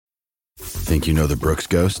Think you know the Brooks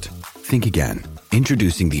Ghost? Think again.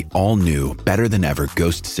 Introducing the all-new, better-than-ever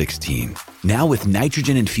Ghost 16. Now with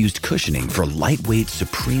nitrogen-infused cushioning for lightweight,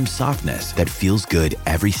 supreme softness that feels good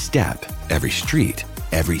every step, every street,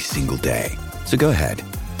 every single day. So go ahead,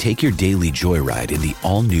 take your daily joyride in the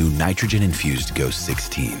all-new nitrogen-infused Ghost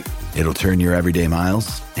 16. It'll turn your everyday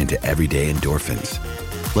miles into everyday endorphins.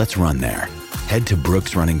 Let's run there. Head to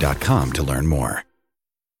brooksrunning.com to learn more.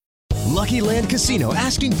 Lucky Land Casino,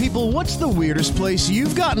 asking people, what's the weirdest place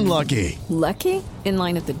you've gotten lucky? Lucky? In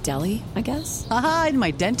line at the deli, I guess? Aha, in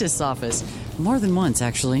my dentist's office. More than once,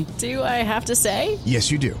 actually. Do I have to say?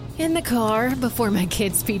 Yes, you do. In the car before my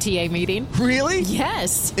kids' PTA meeting. Really?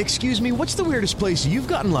 Yes. Excuse me, what's the weirdest place you've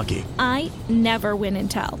gotten lucky? I never win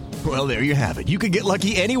and tell. Well, there you have it. You can get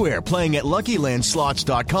lucky anywhere, playing at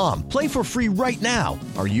LuckyLandSlots.com. Play for free right now.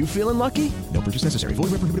 Are you feeling lucky? No purchase necessary.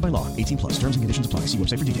 Void where prohibited by law. 18+. Terms and conditions apply. See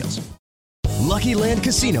website for details. Lucky Land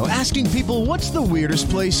Casino, asking people, what's the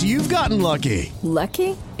weirdest place you've gotten lucky?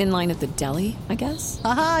 Lucky? In line at the deli, I guess?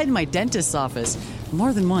 Aha, in my dentist's office.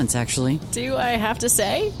 More than once, actually. Do I have to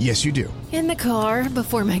say? Yes, you do. In the car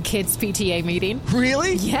before my kids' PTA meeting.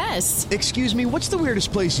 Really? Yes. Excuse me, what's the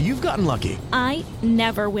weirdest place you've gotten lucky? I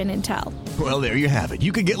never win and tell. Well, there you have it.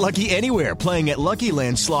 You can get lucky anywhere, playing at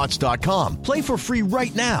LuckyLandSlots.com. Play for free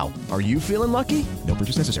right now. Are you feeling lucky? No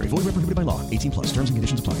purchase necessary. Void where prohibited by law. 18+. Terms and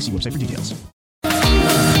conditions apply. See website for details.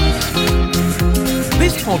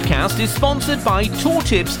 This podcast is sponsored by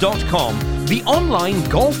TourTips.com, the online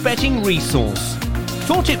golf betting resource.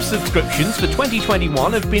 TourTips subscriptions for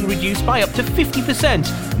 2021 have been reduced by up to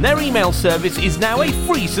 50%, and their email service is now a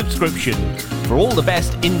free subscription. For all the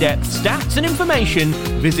best in-depth stats and information,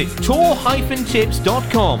 visit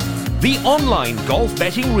Tour-Tips.com, the online golf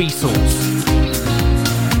betting resource.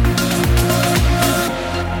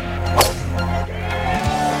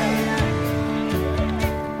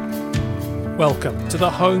 Welcome to the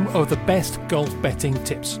home of the best golf betting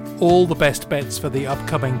tips. All the best bets for the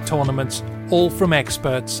upcoming tournaments, all from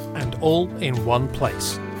experts and all in one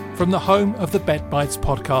place. From the home of the Bet Bites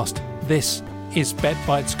podcast, this is Bet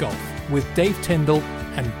Bites Golf with Dave Tyndall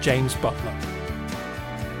and James Butler.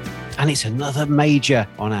 And it's another major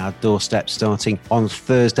on our doorstep starting on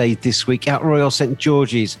Thursday this week at Royal St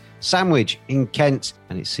George's, Sandwich in Kent,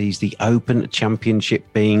 and it sees the Open Championship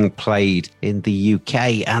being played in the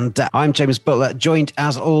UK. And I'm James Butler, joined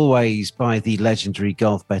as always by the legendary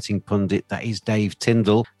golf betting pundit that is Dave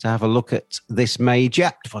Tyndall to have a look at this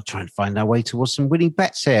major. I'll try and find our way towards some winning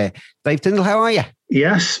bets here. Dave Tyndall, how are you?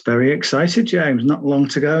 Yes, very excited, James. Not long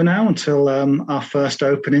to go now until our first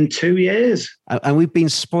Open in 2 years. And we've been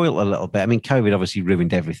spoiled a little bit. I mean, COVID obviously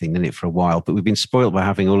ruined everything, didn't it, for a while? But we've been spoiled by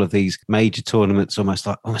having all of these major tournaments almost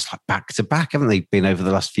like back to back, haven't they, been over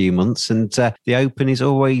the last few months? And the Open is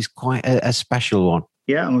always quite a special one.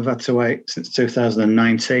 Yeah, and we've had to wait since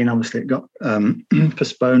 2019. Obviously, it got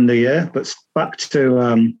postponed a year, but back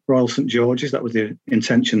to Royal St George's. That was the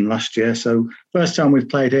intention last year. So first time we've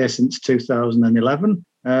played here since 2011.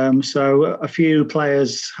 So a few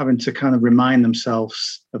players having to kind of remind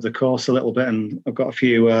themselves of the course a little bit, and I've got a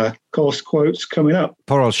few course quotes coming up.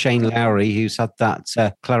 Poor old Shane Lowry, who's had that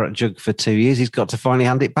claret jug for 2 years, he's got to finally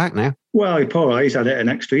hand it back now. Well, he's had it an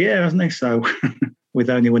extra year, hasn't he? So with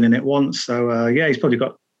only winning it once. So he's probably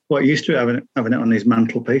got quite used to it, having it on his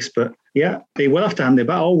mantelpiece. But yeah, he will have to hand it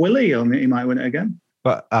back, or will he? I mean, he might win it again.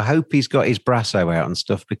 But I hope he's got his Brasso out and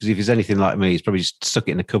stuff, because if he's anything like me, he's probably just stuck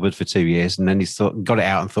it in a cupboard for 2 years and then he's got it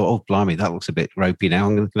out and thought, oh, blimey, that looks a bit ropey now.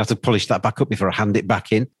 I'm going to have to polish that back up before I hand it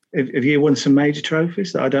back in. Have you won some major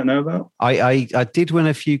trophies that I don't know about? I did win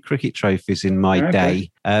a few cricket trophies in my day,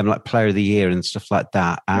 like Player of the Year and stuff like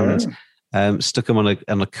that. And stuck them on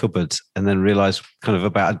a cupboard, and then realised kind of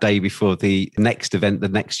about a day before the next event the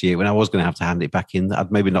next year, when I was going to have to hand it back in, that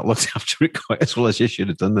I'd maybe not looked after it quite as well as you should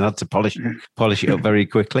have done. I had to polish it up very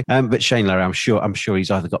quickly. But Shane Lowry, I'm sure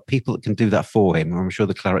he's either got people that can do that for him, or I'm sure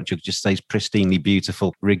the claret jug just stays pristinely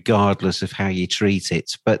beautiful regardless of how you treat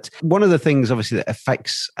it. But one of the things obviously that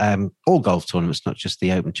affects all golf tournaments, not just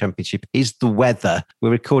the Open Championship, is the weather.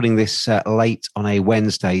 We're recording this late on a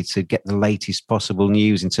Wednesday to get the latest possible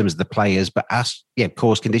news in terms of the players, but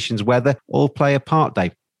course conditions, weather, all play a part,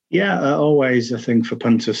 Dave. Yeah, always a thing for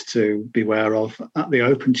punters to beware of at the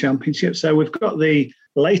Open Championship. So we've got the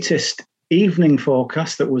latest evening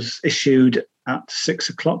forecast that was issued at 6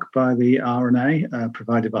 o'clock by the R&A,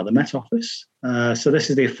 provided by the Met Office. So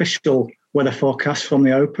this is the official weather forecast from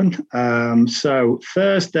the Open. So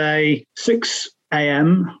Thursday, 6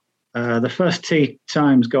 a.m., the first tee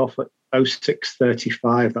times golf at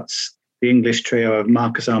 06:35. That's the English trio of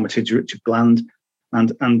Marcus Armitage, Richard Bland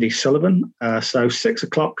and Andy Sullivan. So 6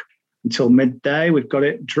 o'clock until midday. We've got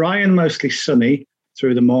it dry and mostly sunny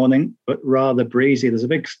through the morning, but rather breezy. There's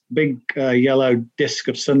a big yellow disc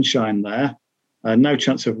of sunshine there. No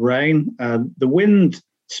chance of rain. The wind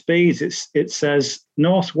speeds, it says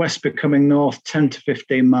northwest becoming north 10 to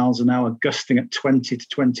 15 miles an hour, gusting at 20 to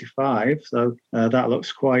 25. So that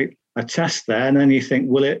looks quite a test there. And then you think,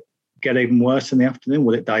 will it get even worse in the afternoon?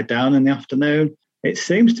 Will it die down in the afternoon? It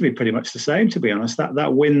seems to be pretty much the same, to be honest.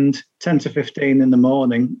 That wind, 10 to 15 in the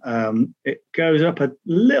morning, it goes up a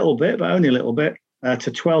little bit, but only a little bit,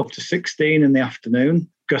 to 12 to 16 in the afternoon,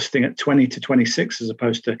 gusting at 20 to 26 as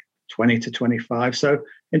opposed to 20 to 25. So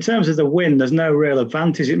in terms of the wind, there's no real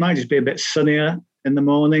advantage. It might just be a bit sunnier in the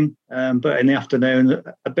morning, but in the afternoon,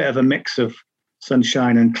 a bit of a mix of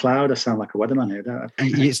sunshine and cloud. I sound like a weatherman here, don't I?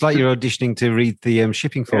 It's like you're auditioning to read the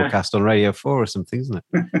shipping forecast on Radio 4 or something, isn't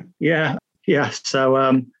it? Yeah. So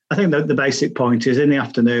I think that the basic point is in the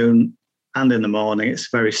afternoon and in the morning, it's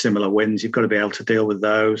very similar winds. You've got to be able to deal with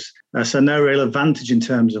those. So no real advantage in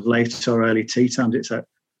terms of late or early tea times. It's a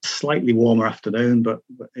slightly warmer afternoon, but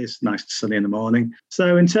it's nice and sunny in the morning.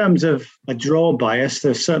 So in terms of a draw bias,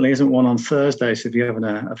 there certainly isn't one on Thursday. So if you're having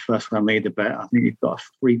a first-round leader bet, I think you've got a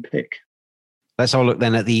free pick. Let's have a look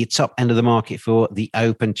then at the top end of the market for the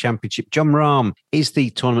Open Championship. Jon Rahm is the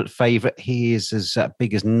tournament favourite. He is as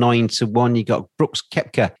big as 9-1. You got Brooks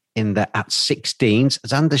Koepka in there at 16s.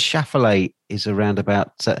 Xander Schauffele is around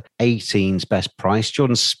about 18's best price.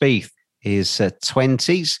 Jordan Spieth is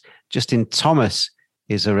 20s. Justin Thomas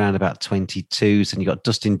is around about 22s. And you got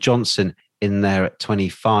Dustin Johnson in there at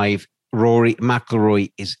 25. Rory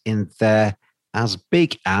McIlroy is in there as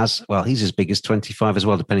big as, well, he's as big as 25 as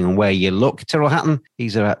well, depending on where you look. Tyrrell Hatton,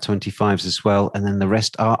 he's about 25s as well. And then the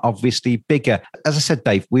rest are obviously bigger. As I said,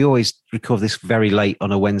 Dave, we always record this very late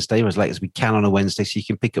on a Wednesday, or as late as we can on a Wednesday, so you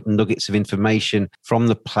can pick up nuggets of information from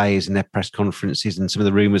the players in their press conferences and some of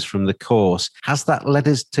the rumours from the course. Has that led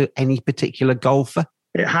us to any particular golfer?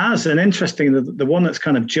 It has, and interesting, the one that's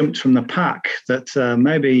kind of jumped from the pack that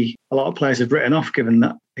maybe a lot of players have written off, given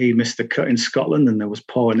that he missed the cut in Scotland and there was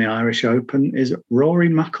poor in the Irish Open, is Rory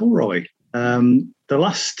McIlroy. The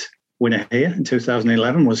last winner here in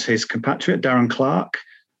 2011 was his compatriot, Darren Clarke.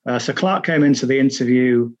 So Clarke came into the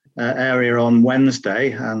interview area on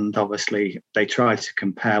Wednesday, and obviously they tried to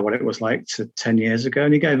compare what it was like to 10 years ago,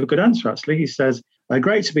 and he gave a good answer, actually. He says,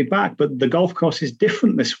 great to be back, but the golf course is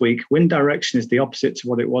different this week. Wind direction is the opposite to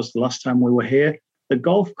what it was the last time we were here. The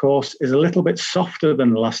golf course is a little bit softer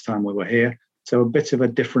than the last time we were here, so a bit of a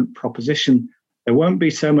different proposition. There won't be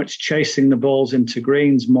so much chasing the balls into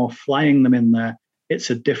greens, more flying them in there. It's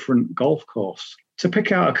a different golf course. To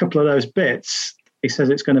pick out a couple of those bits, he says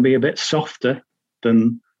it's going to be a bit softer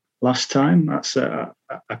than last time. That's a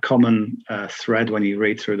common thread when you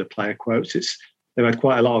read through the player quotes. They've had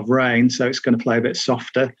quite a lot of rain, so it's going to play a bit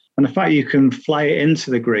softer. And the fact you can fly it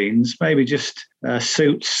into the greens maybe just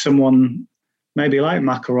suits someone maybe like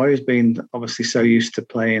McIlroy, who's been obviously so used to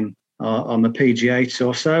playing on the PGA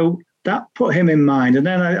Tour. So that put him in mind. And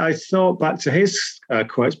then I thought back to his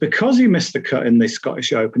quotes. Because he missed the cut in the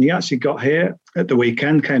Scottish Open, he actually got here at the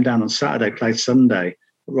weekend, came down on Saturday, played Sunday at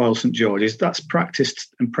Royal St George's. That's practice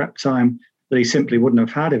and prep time that he simply wouldn't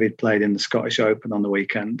have had if he'd played in the Scottish Open on the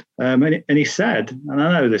weekend. And he said, and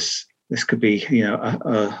I know this could be,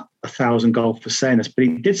 a thousand golfers saying this, but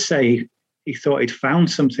he did say he thought he'd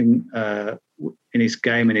found something in his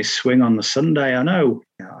game, in his swing on the Sunday. I know,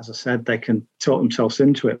 as I said, they can talk themselves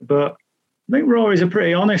into it, but I think Rory's a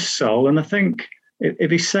pretty honest soul. And I think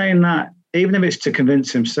if he's saying that, even if it's to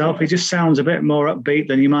convince himself, he just sounds a bit more upbeat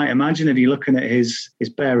than you might imagine. If you're looking at his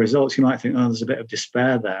bare results, you might think, oh, there's a bit of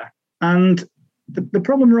despair there. And the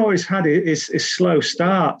problem Rory's had is slow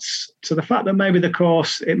starts. So the fact that maybe the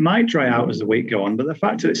course, it might dry out as the week go on, but the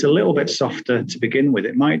fact that it's a little bit softer to begin with,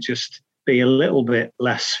 it might just be a little bit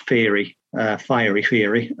less fiery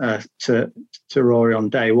to Rory on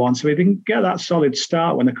day one. So if he can get that solid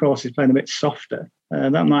start when the course is playing a bit softer,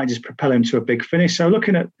 that might just propel him to a big finish. So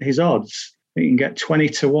looking at his odds, you can get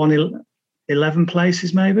 20-1, 11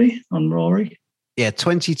 places maybe on Rory. Yeah,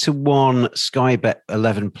 20-1 Sky Bet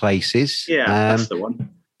 11 places. Yeah, that's the one.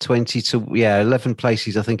 11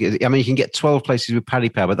 places. I think. I mean, you can get 12 places with Paddy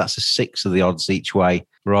Power, but that's a sixth of the odds each way,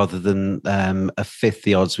 rather than a fifth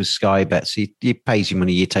the odds with Sky Bet. So you pays your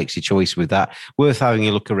money, you takes your choice with that. Worth having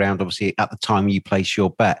a look around. Obviously, at the time you place your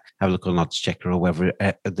bet, have a look on Odds Checker or whatever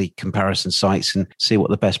the comparison sites and see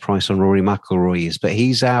what the best price on Rory McIlroy is. But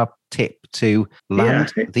he's our tip to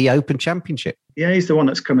land the Open Championship. Yeah, he's the one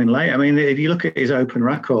that's coming late. I mean, if you look at his Open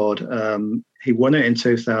record, he won it in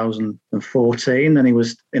 2014. Then he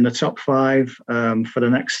was in the top 5 for the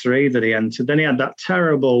next 3 that he entered. Then he had that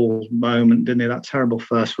terrible moment, didn't he? That terrible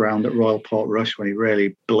first round at Royal Portrush when he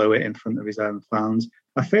really blew it in front of his own fans.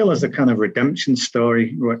 I feel there's a kind of redemption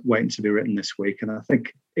story waiting to be written this week. And I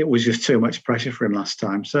think it was just too much pressure for him last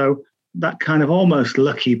time. So that kind of almost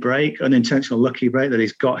lucky break, unintentional lucky break that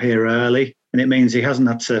he's got here early. And it means he hasn't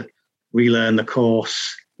had to relearn the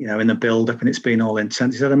course, in the build-up, and it's been all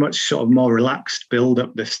intense. He's had a much sort of more relaxed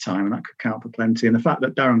build-up this time, and that could count for plenty. And the fact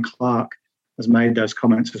that Darren Clarke has made those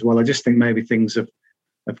comments as well, I just think maybe things have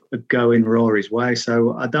going Rory's way.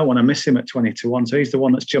 So I don't want to miss him at 20-1. So he's the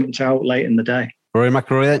one that's jumped out late in the day. Rory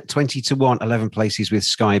McIlroy, 20-1, 11 places with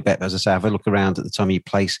Sky Bet. As I say, have a look around at the time you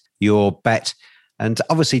place your bet. And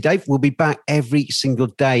obviously, Dave, we'll be back every single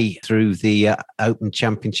day through the Open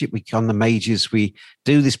Championship. We on the majors, we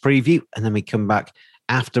do this preview, and then we come back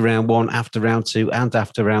after round 1, after round 2, and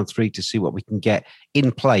after round 3 to see what we can get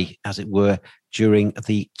in play, as it were, during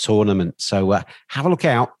the tournament. So have a look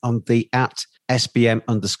out on the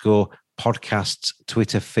 @SBM_podcasts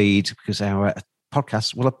Twitter feed, because our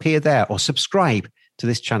podcasts will appear there, or subscribe to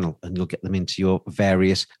this channel and you'll get them into your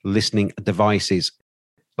various listening devices.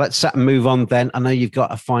 Let's move on then. I know you've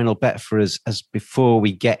got a final bet for us as before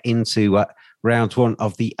we get into round 1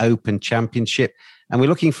 of the Open Championship. And we're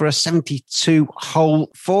looking for a 72-hole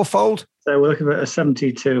fourfold. So we're looking at a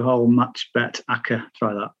 72-hole match bet ACCA.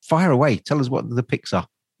 Try that. Fire away. Tell us what the picks are.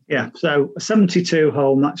 Yeah, so a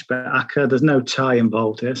 72-hole match bet ACCA. There's no tie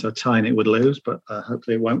involved here, so tying it would lose, but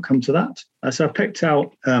hopefully it won't come to that. So I picked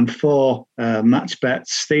out 4 match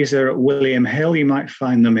bets. These are at William Hill. You might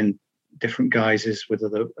find them in different guises with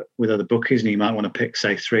other bookies, and you might want to pick,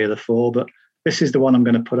 say, 3 of the 4, but this is the one I'm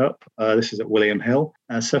going to put up. This is at William Hill.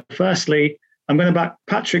 So firstly, I'm going to back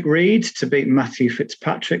Patrick Reed to beat Matthew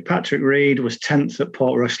Fitzpatrick. Patrick Reed was 10th at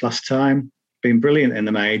Portrush last time, been brilliant in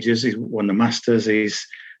the majors. He's won the Masters. He's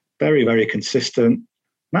very, very consistent.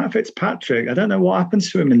 Matt Fitzpatrick, I don't know what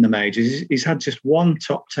happens to him in the majors. He's had just 1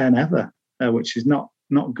 top 10 ever, which is not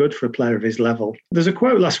good for a player of his level. There's a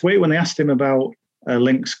quote last week when they asked him about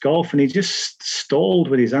links golf, and he just stalled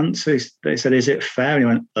with his answer. They said, "Is it fair?" And he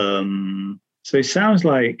went, So it sounds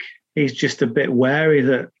like he's just a bit wary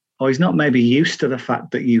that, or he's not maybe used to the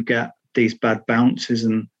fact that you get these bad bounces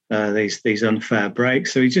and these unfair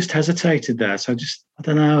breaks. So he just hesitated there. So I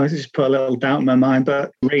don't know. I just put a little doubt in my mind.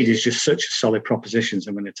 But Reed is just such a solid proposition, so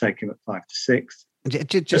I'm going to take him at 5-6.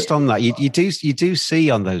 Just on that, you do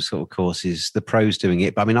see on those sort of courses the pros doing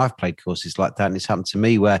it. But I mean, I've played courses like that, and it's happened to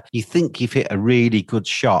me where you think you've hit a really good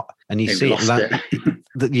shot, and you see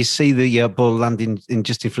that you see the ball landing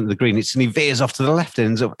just in front of the green. And he veers off to the left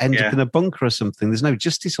and ends up in a bunker or something. There's no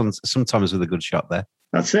justice on sometimes with a good shot there.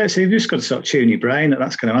 That's it. So you've just got to sort of tune your brain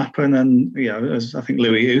that's going to happen. And as I think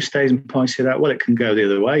Louis Oosthuizen pointed out, well, it can go the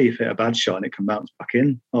other way. If you hit a bad shot and it can bounce back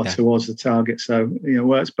in or towards the target. So it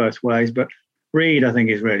works both ways. But Reed, I think,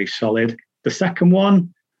 is really solid. The second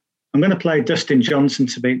one, I'm going to play Dustin Johnson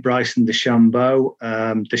to beat Bryson DeChambeau.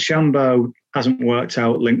 DeChambeau hasn't worked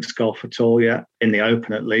out links golf at all yet, in the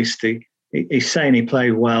Open at least. He's saying he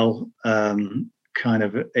played well kind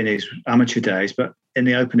of in his amateur days, but in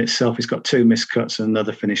the Open itself, he's got 2 missed cuts and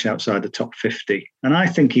another finish outside the top 50. And I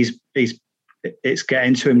think it's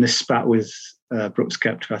getting to him, this spat with Brooks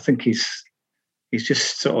Koepka. I think he's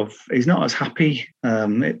just sort of, he's not as happy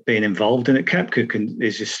being involved in it. Koepka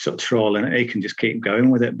is just sort of trolling it. He can just keep going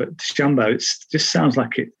with it. But DeChambeau, it just sounds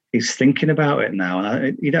like he's thinking about it now.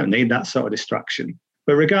 And you don't need that sort of distraction.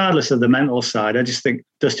 But regardless of the mental side, I just think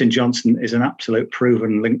Dustin Johnson is an absolute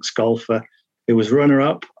proven links golfer. He was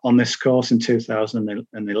runner-up on this course in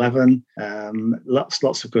 2011.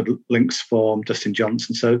 Lots of good links form, Dustin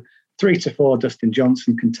Johnson. So 3-4, Dustin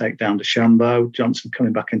Johnson can take down DeChambeau. Johnson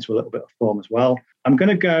coming back into a little bit of form as well. I'm going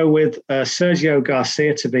to go with Sergio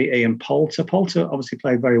Garcia to beat Ian Poulter. Poulter obviously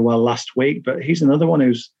played very well last week, but he's another one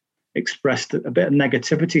who's expressed a bit of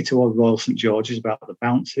negativity toward Royal St George's about the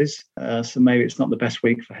bounces. So maybe it's not the best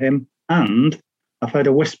week for him. And I've heard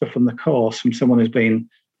a whisper from the course from someone who's been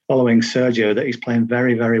following Sergio that he's playing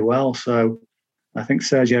very, very well. So I think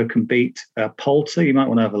Sergio can beat Poulter. You might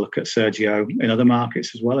want to have a look at Sergio in other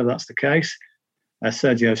markets as well, if that's the case.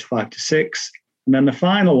 Sergio's 5-6. And then the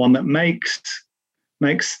final one that makes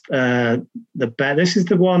the bet. This is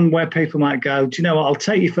the one where people might go, do you know what? I'll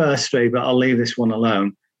take your first 3, but I'll leave this one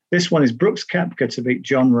alone. This one is Brooks Koepka to beat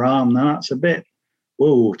Jon Rahm. Now that's a bit,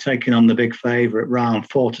 taking on the big favourite Rahm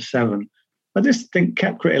 4-7. I just think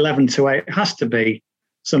Koepka at 11-8 has to be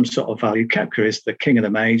some sort of value. Koepka is the king of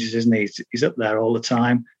the majors, isn't he? He's up there all the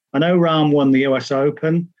time. I know Rahm won the US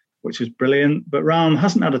Open which was brilliant. But Rahm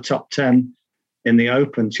hasn't had a top 10 in the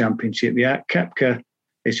Open Championship yet. Koepka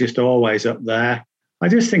is just always up there. I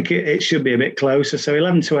just think it should be a bit closer. So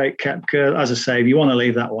 11-8 Koepka. As I say, if you want to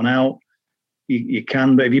leave that one out, you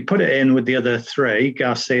can. But if you put it in with the other three,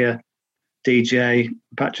 Garcia, DJ,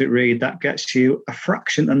 Patrick Reed, that gets you a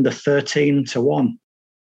fraction under 13-1.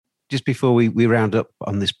 Just before we round up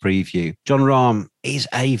on this preview, Jon Rahm is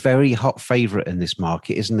a very hot favourite in this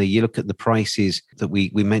market, isn't he? You look at the prices that we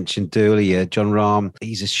mentioned earlier. Jon Rahm,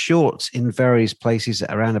 he's a short in various places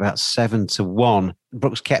at around about 7-1.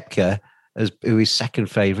 Brooks Koepka, who is second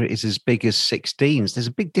favourite, is as big as 16s. There's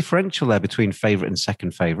a big differential there between favourite and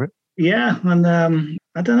second favourite. Yeah, and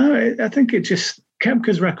I don't know. I think it just...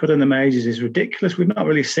 Koepka's record in the majors is ridiculous. We've not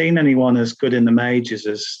really seen anyone as good in the majors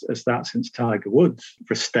as that since Tiger Woods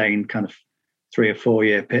for a sustained kind of 3 or 4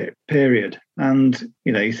 year period. And,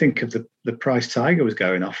 you think of the price Tiger was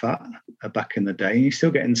going off at back in the day, and you're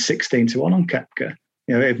still getting 16-1 on Koepka.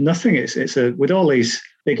 If nothing, it's with all these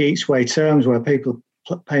big each way terms where people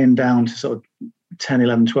paying down to sort of 10,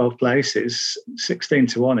 11, 12 places,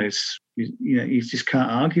 16-1 is, you just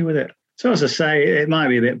can't argue with it. So as I say, it might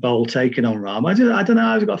be a bit bold taking on Rahm. I don't know.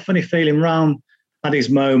 I've got a funny feeling Rahm had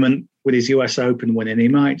his moment with his US Open winning. He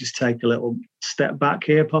might just take a little step back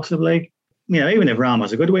here, possibly. Even if Rahm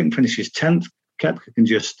has a good week and finishes 10th, Koepka can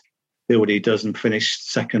just do what he does and finish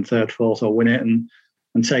second, third, fourth, or win it and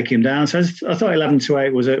take him down. So I thought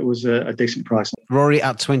 11-8 was a decent price. Rory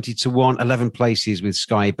at 20-1, 11 places with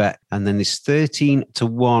Sky Bet, and then this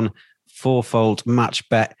 13-1 fourfold match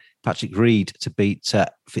bet. Patrick Reed to beat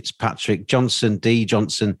Fitzpatrick, Johnson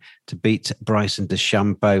to beat Bryson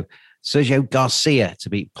DeChambeau, Sergio Garcia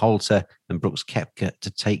to beat Poulter, and Brooks Koepka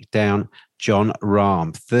to take down Jon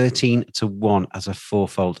Rahm. 13-1 as a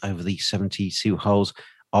fourfold over the 72 holes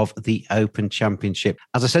of the Open Championship.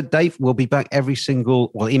 As I said, Dave, we'll be back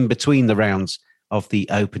in between the rounds of the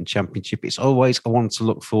Open Championship. It's always a one to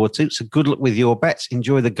look forward to. So good luck with your bets.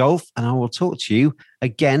 Enjoy the golf, and I will talk to you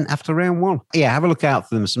again after round one. Yeah, have a look out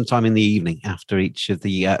for them sometime in the evening after each of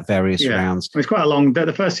the various rounds. It's quite a long day.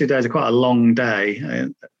 The first 2 days are quite a long day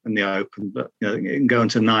in the Open, but it can go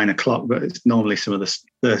until 9 o'clock. But it's normally some of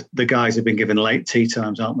the guys have been given late tee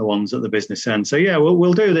times, aren't the ones at the business end. So yeah,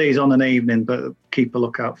 we'll do these on an evening, but keep a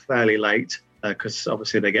lookout fairly late because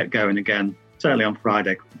obviously they get going again. Certainly on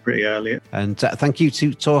Friday, pretty early. And thank you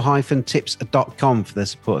to tour-tips.com for their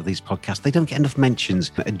support of these podcasts. They don't get enough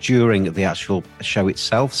mentions during the actual show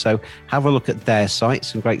itself, so have a look at their site.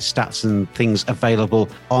 Some great stats and things available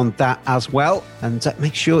on that as well. And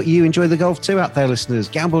make sure you enjoy the golf too out there, listeners.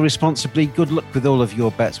 Gamble responsibly. Good luck with all of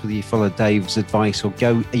your bets, whether you follow Dave's advice or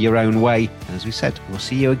go your own way. And as we said, we'll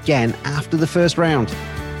see you again after the first round.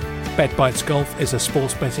 Bet Bites Golf is a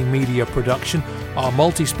sports betting media production. Our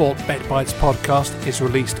multi-sport Bet Bites podcast is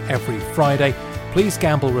released every Friday. Please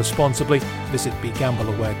gamble responsibly. Visit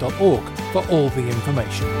begambleaware.org for all the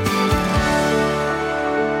information.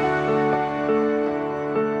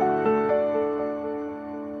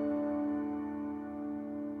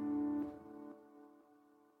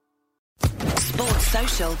 Sports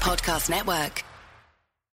Social Podcast Network.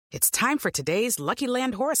 It's time for today's Lucky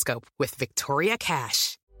Land horoscope with Victoria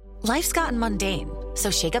Cash. Life's gotten mundane,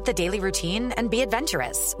 so shake up the daily routine and be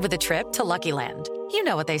adventurous with a trip to Lucky Land. You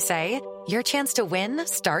know what they say, your chance to win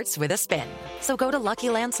starts with a spin. So go to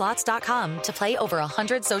LuckyLandSlots.com to play over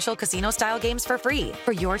 100 social casino-style games for free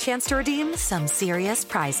for your chance to redeem some serious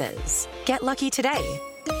prizes. Get lucky today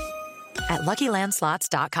at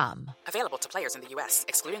LuckyLandSlots.com. Available to players in the U.S.,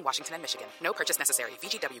 excluding Washington and Michigan. No purchase necessary.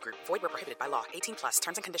 VGW Group. Void where prohibited by law. 18+.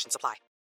 Terms and conditions apply.